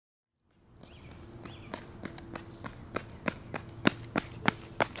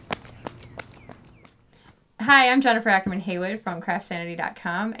Hi, I'm Jennifer Ackerman Haywood from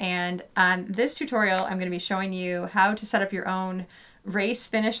CraftSanity.com, and on this tutorial I'm going to be showing you how to set up your own race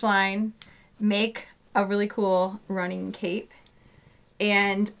finish line, make a really cool running cape,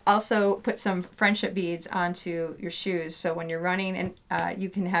 and also put some friendship beads onto your shoes so when you're running and you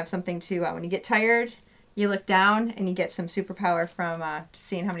can have something to, when you get tired, you look down and you get some superpower from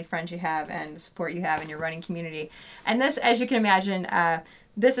seeing how many friends you have and the support you have in your running community. And this, as you can imagine,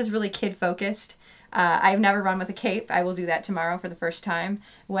 this is really kid focused. I've never run with a cape. I will do that tomorrow for the first time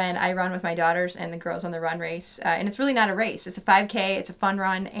when I run with my daughters and the girls on the run race. And it's really not a race. It's a 5K. It's a fun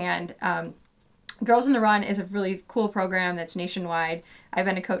run. And Girls on the Run is a really cool program that's nationwide. I've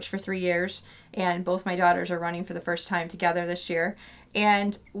been a coach for 3 years, and both my daughters are running for the first time together this year.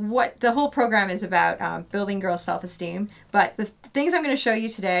 And what the whole program is about, building girls' self-esteem. But the things I'm going to show you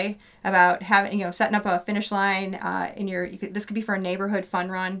today about having, setting up a finish line in your, this could be for a neighborhood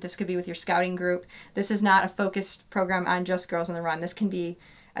fun run. This could be with your scouting group. This is not a focused program on just Girls on the Run. This can be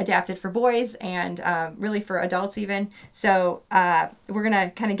adapted for boys and really for adults even. So we're going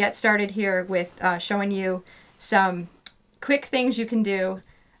to kind of get started here with showing you some quick things you can do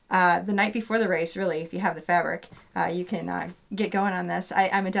the night before the race, really, if you have the fabric. You can get going on this.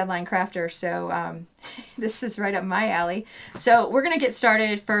 I'm a deadline crafter, so this is right up my alley. So we're going to get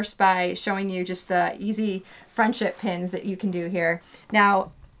started first by showing you just the easy friendship pins that you can do here.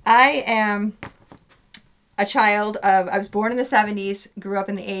 Now, I am a child of, I was born in the 70s, grew up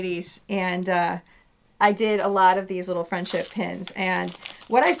in the 80s, and I did a lot of these little friendship pins. And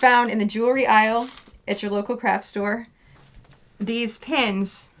what I found in the jewelry aisle at your local craft store, these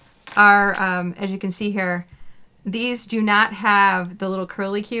pins are, as you can see here, these do not have the little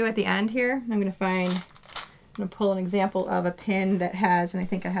curly Q at the end here. I'm going to pull an example of a pin that has, and I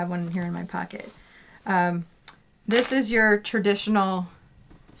think I have one here in my pocket. This is your traditional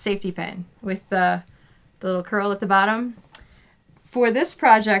safety pin with the little curl at the bottom. For this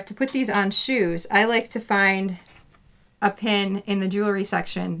project, to put these on shoes, I like to find a pin in the jewelry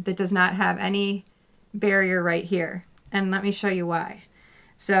section that does not have any barrier right here. And let me show you why.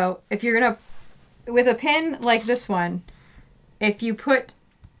 So if you're going to, with a pin like this one, if you put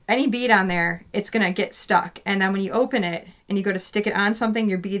any bead on there, it's going to get stuck. And then when you open it and you go to stick it on something,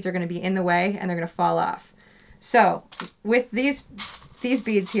 your beads are going to be in the way and they're going to fall off. So with these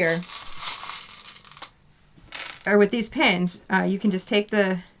beads here, or with these pins, you can just take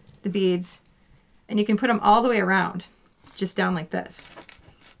the beads and you can put them all the way around, just down like this.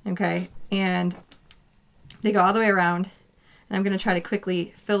 Okay, and they go all the way around. And I'm going to try to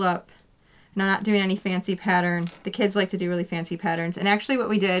quickly fill up. And I'm not doing any fancy pattern. The kids like to do really fancy patterns. And actually what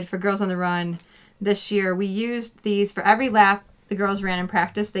we did for Girls on the Run this year, we used these for every lap the girls ran in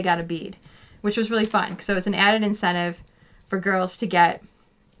practice, they got a bead, which was really fun. So it's an added incentive for girls to get,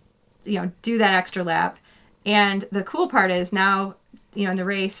 do that extra lap. And the cool part is now, in the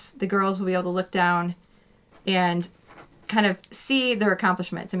race, the girls will be able to look down and kind of see their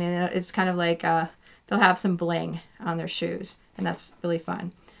accomplishments. I mean, it's kind of like they'll have some bling on their shoes, and that's really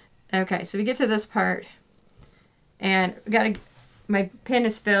fun. Okay, so we get to this part, and my pin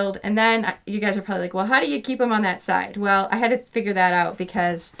is filled, and then you guys are probably like, well, how do you keep them on that side? Well, I had to figure that out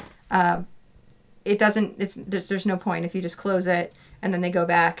because there's no point if you just close it and then they go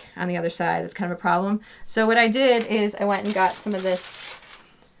back on the other side. That's kind of a problem. So what I did is I went and got some of this.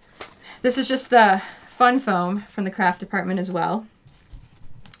 This is just the fun foam from the craft department as well.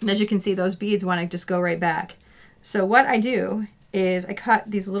 And as you can see, those beads want to just go right back. So what I do is I cut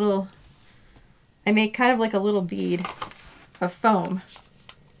these little, I make kind of like a little bead of foam.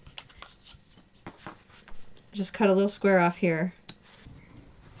 Just cut a little square off here.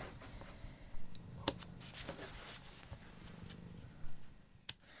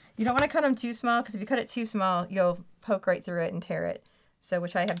 You don't want to cut them too small, because if you cut it too small, you'll poke right through it and tear it. So,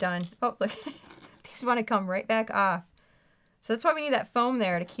 which I have done. Oh, look, these want to come right back off. So that's why we need that foam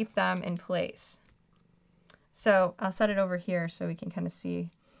there to keep them in place. So I'll set it over here so we can kind of see.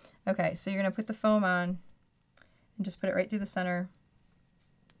 Okay, so you're going to put the foam on and just put it right through the center.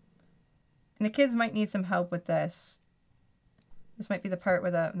 And the kids might need some help with this. This might be the part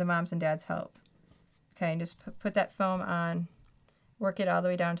where the moms and dads help. Okay, and just put that foam on. Work it all the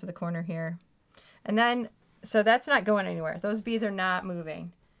way down to the corner here. And then, so that's not going anywhere. Those beads are not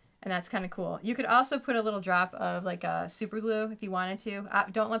moving. And that's kind of cool. You could also put a little drop of like a super glue if you wanted to.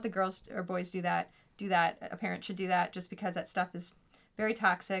 Don't let the girls or boys do that. A parent should do that just because that stuff is very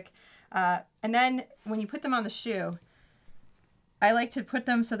toxic. And then when you put them on the shoe, I like to put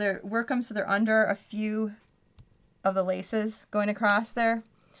them so work them so they're under a few of the laces going across there,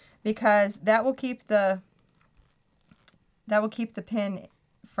 because that will keep the pin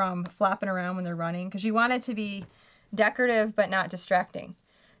from flopping around when they're running, because you want it to be decorative but not distracting.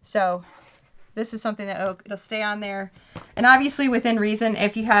 So this is something that it'll stay on there. And obviously within reason,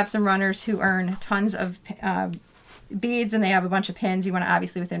 if you have some runners who earn tons of beads and they have a bunch of pins, you want to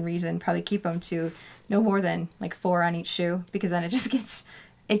obviously within reason probably keep them to no more than like 4 on each shoe, because then it just gets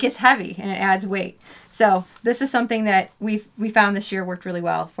heavy and it adds weight. So this is something that we found this year worked really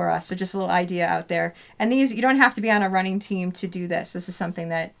well for us. So just a little idea out there. And these, you don't have to be on a running team to do this. This is something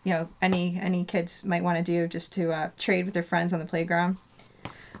that, you know, any kids might want to do just to trade with their friends on the playground.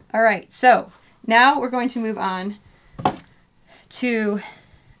 All right, so now we're going to move on to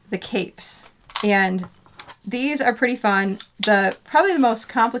the capes. And these are pretty fun. Probably the most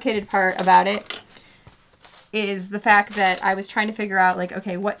complicated part about it is the fact that I was trying to figure out, like,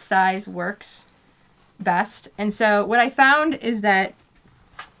 okay, what size works best. And so what I found is that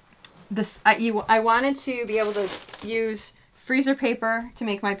I wanted to be able to use freezer paper to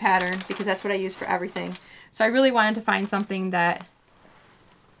make my pattern, because that's what I use for everything. So I really wanted to find something that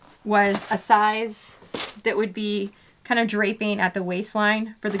was a size that would be kind of draping at the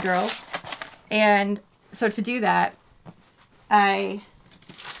waistline for the girls. And so to do that, I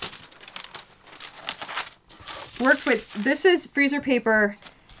worked with, this is freezer paper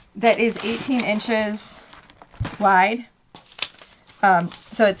that is 18 inches wide.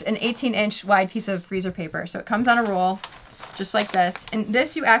 So it's an 18-inch wide piece of freezer paper. So it comes on a roll, just like this. And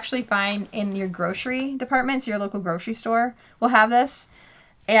this you actually find in your grocery department, so your local grocery store will have this.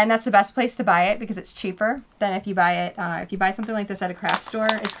 And that's the best place to buy it because it's cheaper than if you buy it. If you buy something like this at a craft store,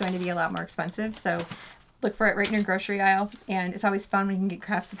 it's going to be a lot more expensive. So look for it right in your grocery aisle. And it's always fun when you can get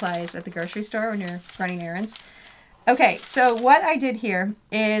craft supplies at the grocery store when you're running errands. Okay, so what I did here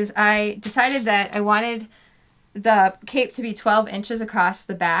is I decided that I wanted the cape to be 12 inches across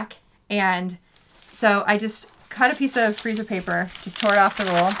the back. And so I just cut a piece of freezer paper, just tore it off the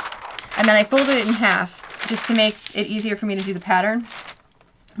roll, and then I folded it in half just to make it easier for me to do the pattern.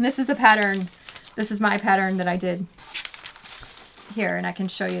 And this is the pattern, this is my pattern that I did here, and I can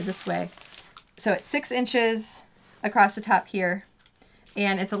show you this way. So it's 6 inches across the top here,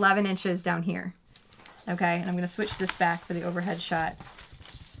 and it's 11 inches down here. Okay, and I'm going to switch this back for the overhead shot.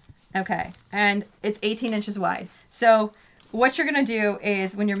 Okay, and it's 18 inches wide. So what you're going to do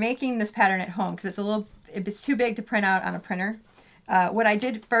is when you're making this pattern at home, because it's too big to print out on a printer, what I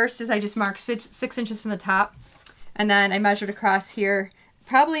did first is I just marked 6 inches from the top, and then I measured across here.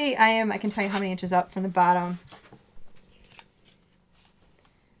 Probably I can tell you how many inches up from the bottom.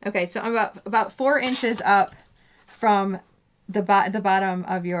 Okay, so I'm about 4 inches up from the bottom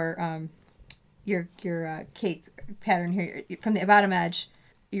of your cape pattern here. From the bottom edge,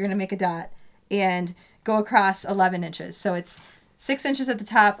 you're going to make a dot and go across 11 inches. So it's 6 inches at the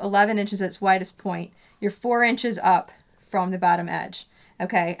top, 11 inches at its widest point. You're 4 inches up from the bottom edge.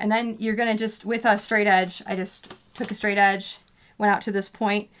 Okay, and then you're going to just, with a straight edge, I just took a straight edge, went out to this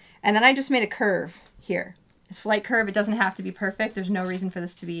point, and then I just made a curve here. A slight curve. It doesn't have to be perfect. There's no reason for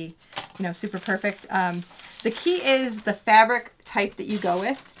this to be, you know, super perfect. The key is the fabric type that you go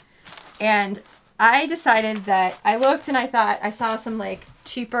with. And I decided that I looked and I thought I saw some like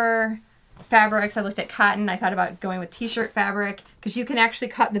cheaper fabrics. I looked at cotton. I thought about going with t-shirt fabric, because you can actually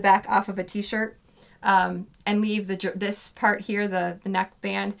cut the back off of a t-shirt and leave this part here, the neck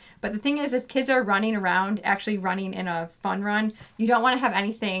band. But the thing is, if kids are running around, actually running in a fun run, you don't want to have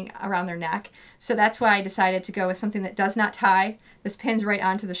anything around their neck. So that's why I decided to go with something that does not tie. This pins right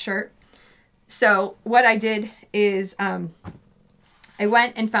onto the shirt. So what I did is I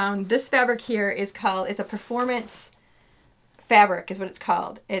went and found this fabric here is called, it's a performance fabric is what it's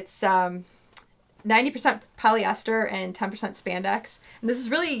called. It's 90% polyester and 10% spandex. And this is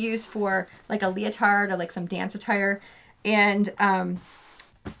really used for like a leotard or like some dance attire. And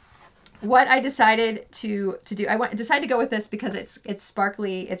what I decided to do, decided to go with this because it's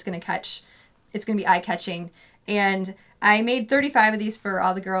sparkly, it's going to be eye-catching. And I made 35 of these for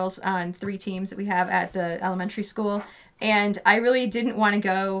all the girls on 3 teams that we have at the elementary school. And I really didn't want to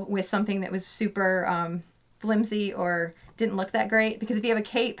go with something that was super flimsy or didn't look that great, because if you have a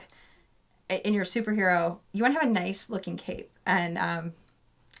cape in your superhero, you want to have a nice looking cape. And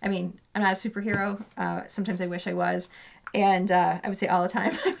I mean, I'm not a superhero. Sometimes I wish I was. And I would say all the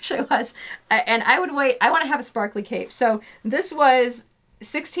time, I wish I was. And I want to have a sparkly cape. So this was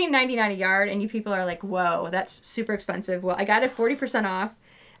 $16.99 a yard, and you people are like, whoa, that's super expensive. Well, I got it 40% off,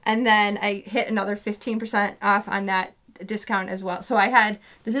 and then I hit another 15% off on that discount as well. So I had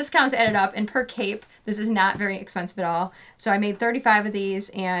the discounts added up, and per cape, this is not very expensive at all. So I made 35 of these,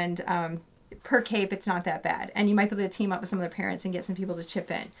 and per cape, it's not that bad. And you might be able to team up with some of the parents and get some people to chip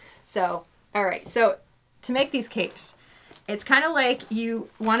in. So, all right, so to make these capes, it's kind of like you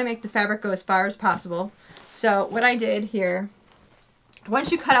want to make the fabric go as far as possible. So what I did here,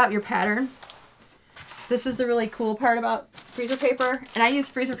 once you cut out your pattern, this is the really cool part about freezer paper, and I use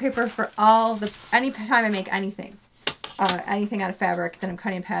freezer paper for any time I make anything. Anything out of fabric that I'm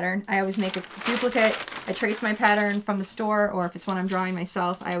cutting a pattern. I always make a duplicate. I trace my pattern from the store, or if it's one I'm drawing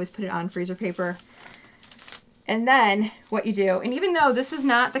myself, I always put it on freezer paper. And then what you do, and even though this is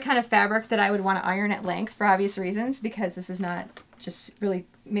not the kind of fabric that I would want to iron at length for obvious reasons, because this is not just really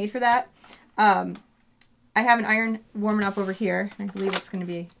made for that, I have an iron warming up over here. I believe it's going to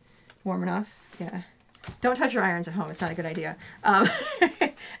be warm enough. Yeah. Don't touch your irons at home. It's not a good idea.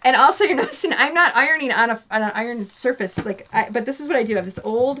 And also, you're noticing I'm not ironing on an iron surface. But this is what I do. I have this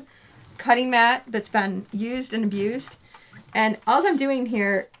old cutting mat that's been used and abused. And all I'm doing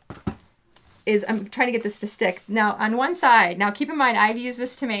here is I'm trying to get this to stick. Now, on one side, now keep in mind, I've used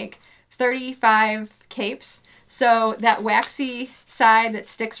this to make 35 capes. So that waxy side that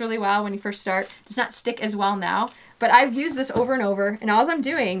sticks really well when you first start does not stick as well now. But I've used this over and over. And all I'm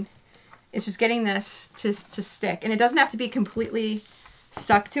doing is just getting this to stick. And it doesn't have to be completely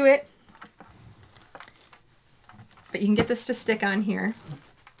stuck to it, but you can get this to stick on here.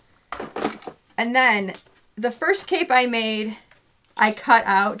 And then the first cape I made, I cut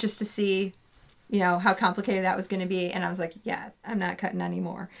out just to see, you know, how complicated that was going to be. And I was like, yeah, I'm not cutting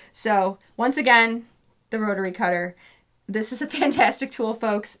anymore. So once again, the rotary cutter. This is a fantastic tool,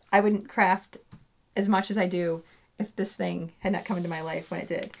 folks. I wouldn't craft as much as I do if this thing had not come into my life when it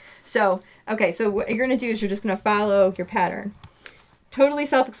did. So, okay, so what you're going to do is you're just going to follow your pattern. Totally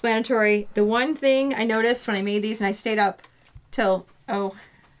self-explanatory. The one thing I noticed when I made these, and I stayed up till,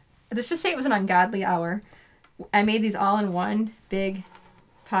 let's just say it was an ungodly hour. I made these all in one big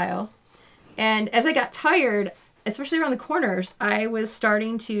pile. And as I got tired, especially around the corners, I was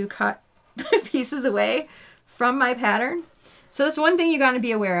starting to cut pieces away from my pattern. So that's one thing you got to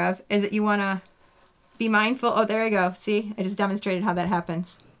be aware of, is that you want to be mindful. Oh, there you go. See, I just demonstrated how that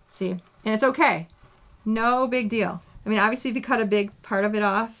happens. See, and it's okay. No big deal. I mean, obviously if you cut a big part of it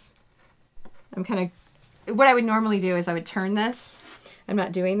off, what I would normally do is I would turn this. I'm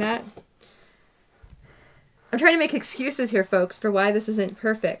not doing that. I'm trying to make excuses here, folks, for why this isn't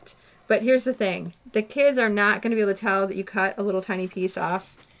perfect. But here's the thing. The kids are not going to be able to tell that you cut a little tiny piece off.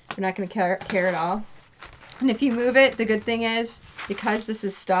 They're not going to care at all. And if you move it, the good thing is, because this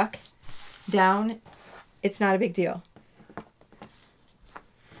is stuck down, it's not a big deal.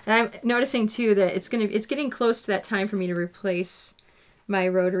 And I'm noticing too that it's getting close to that time for me to replace my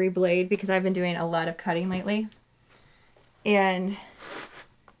rotary blade, because I've been doing a lot of cutting lately. And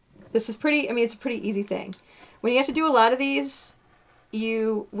this is it's a pretty easy thing. When you have to do a lot of these,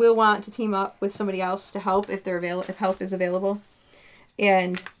 you will want to team up with somebody else to help if help is available.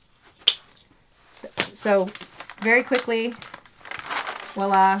 And so very quickly,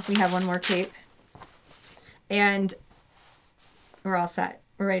 voila, we have one more cape. And we're all set.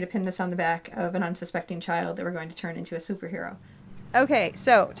 We're ready to pin this on the back of an unsuspecting child that we're going to turn into a superhero. Okay,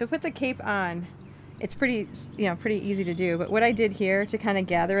 so to put the cape on, it's pretty easy to do. But what I did here to kind of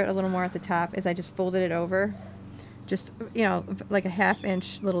gather it a little more at the top is I just folded it over, just, like a 1/2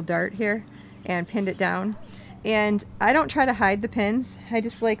 inch little dart here, and pinned it down. And I don't try to hide the pins. I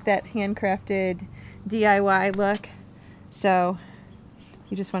just like that handcrafted DIY look. So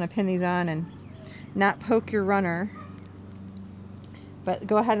you just want to pin these on and not poke your runner, but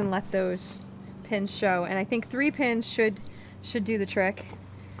go ahead and let those pins show. And I think 3 pins should do the trick.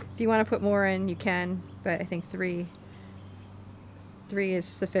 If you want to put more in, you can, but I think 3 is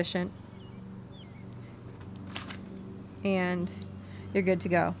sufficient. And you're good to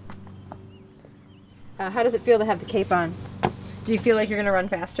go. How does it feel to have the cape on? Do you feel like you're going to run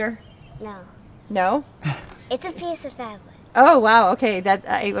faster? No. No? It's a piece of fabric. Oh, wow. Okay.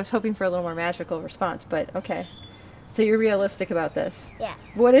 I was hoping for a little more magical response, but okay. So you're realistic about this? Yeah.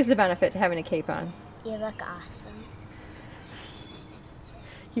 What is the benefit to having a cape on? You look awesome.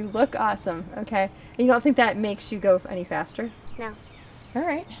 You look awesome. Okay. And you don't think that makes you go any faster? No. All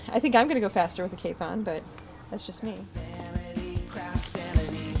right. I think I'm going to go faster with a cape on, but that's just me. Sanity,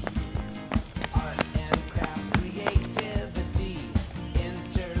 CraftSanity, art and craft creativity,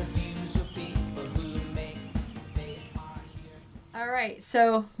 interviews with people who make, they are here. All right,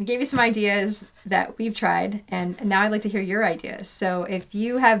 so we gave you some ideas that we've tried, and now I'd like to hear your ideas. So if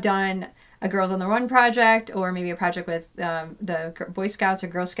you have done a Girls on the Run project, or maybe a project with the Boy Scouts or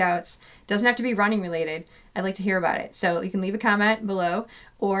Girl Scouts, doesn't have to be running related. I'd like to hear about it. So you can leave a comment below,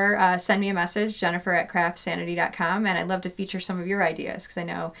 or send me a message, Jennifer@CraftSanity.com, and I'd love to feature some of your ideas, because I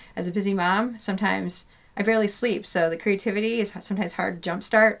know as a busy mom, sometimes I barely sleep, so the creativity is sometimes hard to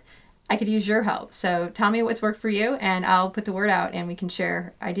jumpstart. I could use your help. So tell me what's worked for you, and I'll put the word out and we can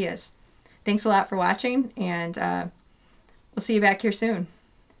share ideas. Thanks a lot for watching, and we'll see you back here soon.